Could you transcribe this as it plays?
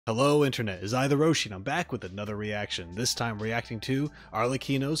Hello Internet, it's I the Roshi and I'm back with another reaction, this time reacting to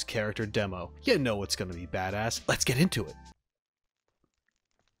Arlecchino's character demo. You know it's gonna be badass, let's get into it!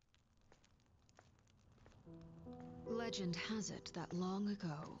 Legend has it that long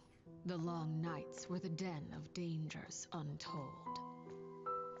ago, the long nights were the den of dangers untold.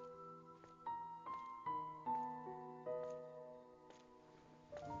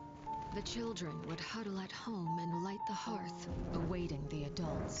 The children would huddle at home and light the hearth, awaiting the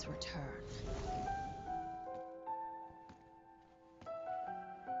adults' return.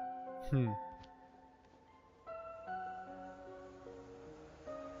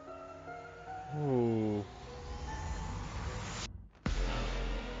 Ooh.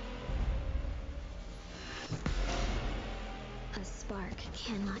 A spark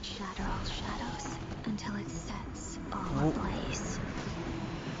cannot shatter all shadows until it sets all ablaze.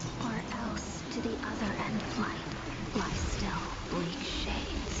 Or else to the other end flight lie still bleak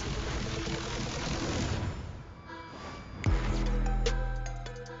shades.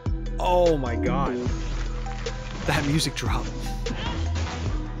 Oh my god. That music drop.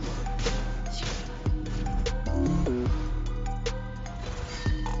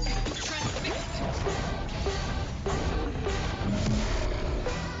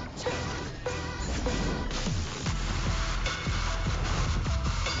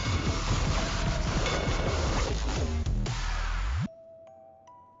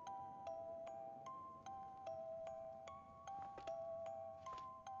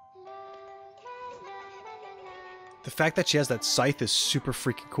 The fact that she has that scythe is super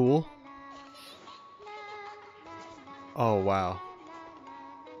freaking cool. Oh wow.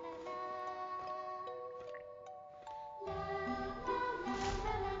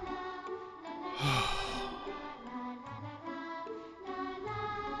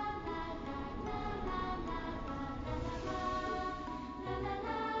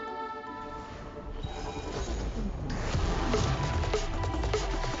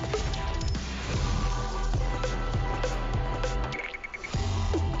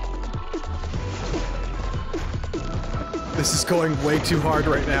 This is going way too hard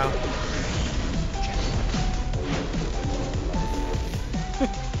right now.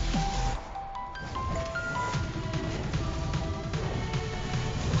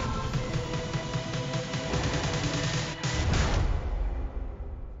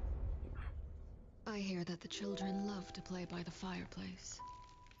 I hear that the children love to play by the fireplace.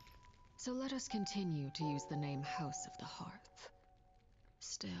 So let us continue to use the name House of the Hearth.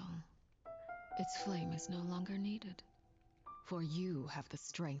 Still, its flame is no longer needed. For you have the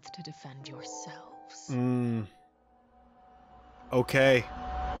strength to defend yourselves. Okay.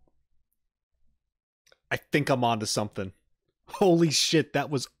 I think I'm onto something. Holy shit, that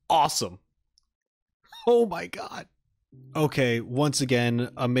was awesome. Oh my god. Okay, once again,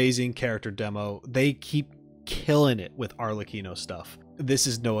 amazing character demo. They keep killing it with Arlecchino stuff. This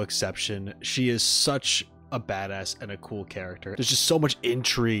is no exception. She is such a badass and a cool character. There's just so much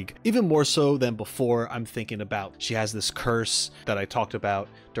intrigue, even more so than before. I'm thinking about she has this curse that I talked about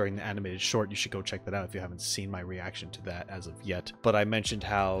during the animated short. You should go check that out if you haven't seen my reaction to that as of yet. But I mentioned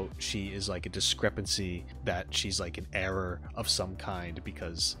how she is like a discrepancy, that she's like an error of some kind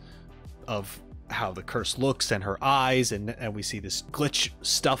because of how the curse looks and her eyes, and we see this glitch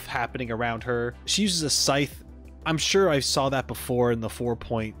stuff happening around her. She uses a scythe. I'm sure I saw that before in the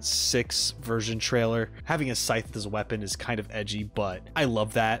 4.6 version trailer. Having a scythe as a weapon is kind of edgy, but I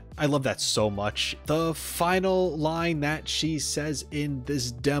love that. I love that so much. The final line that she says in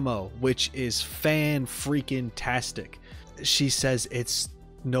this demo, which is fan-freaking-tastic. She says it's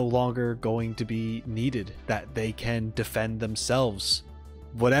no longer going to be needed, that they can defend themselves.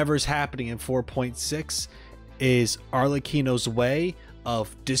 Whatever's happening in 4.6 is Arlecchino's way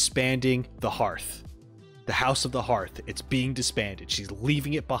of disbanding the Hearth. The House of the Hearth, it's being disbanded. She's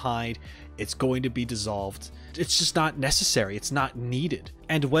leaving it behind. It's going to be dissolved. It's just not necessary. It's not needed.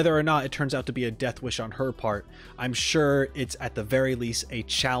 And whether or not it turns out to be a death wish on her part, I'm sure it's at the very least a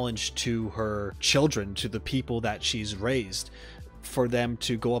challenge to her children, to the people that she's raised, for them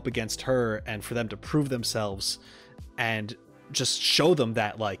to go up against her and for them to prove themselves and just show them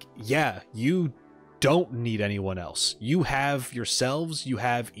that, like, yeah, you don't need anyone else. You have yourselves, you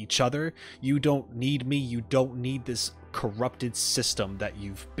have each other. You don't need me. You don't need this corrupted system that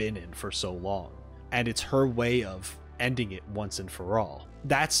you've been in for so long. And it's her way of ending it once and for all.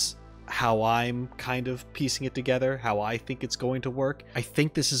 That's how I'm kind of piecing it together, how I think it's going to work. I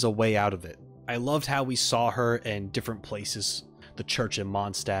think this is a way out of it. I loved how we saw her in different places. The church in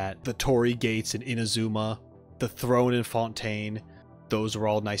Mondstadt, the Torii gates in Inazuma, the throne in Fontaine. Those were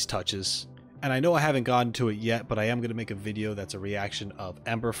all nice touches. And I know I haven't gotten to it yet, but I am going to make a video that's a reaction of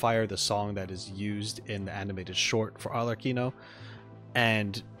Emberfire, the song that is used in the animated short for Arlecchino.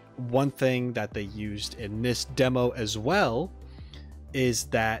 And one thing that they used in this demo as well is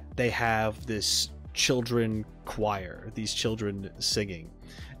that they have this children choir, these children singing,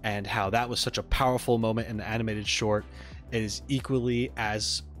 and how that was such a powerful moment in the animated short. It is equally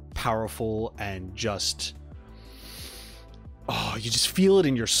as powerful and just, oh, you just feel it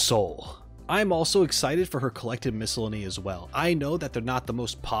in your soul. I'm also excited for her collected miscellany as well. I know that they're not the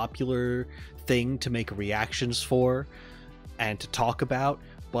most popular thing to make reactions for and to talk about,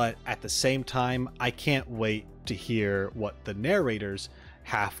 but at the same time, I can't wait to hear what the narrators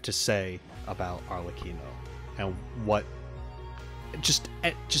have to say about Arlecchino and what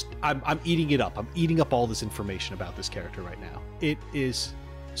I'm eating it up. I'm eating up all this information about this character right now. It is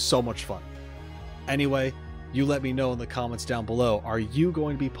so much fun. Anyway, you let me know in the comments down below. Are you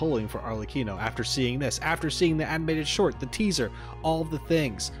going to be pulling for Arlecchino after seeing this? After seeing the animated short, the teaser, all of the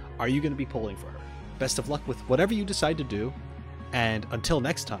things, are you going to be pulling for her? Best of luck with whatever you decide to do. And until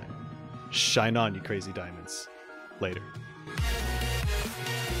next time, shine on, you crazy diamonds. Later.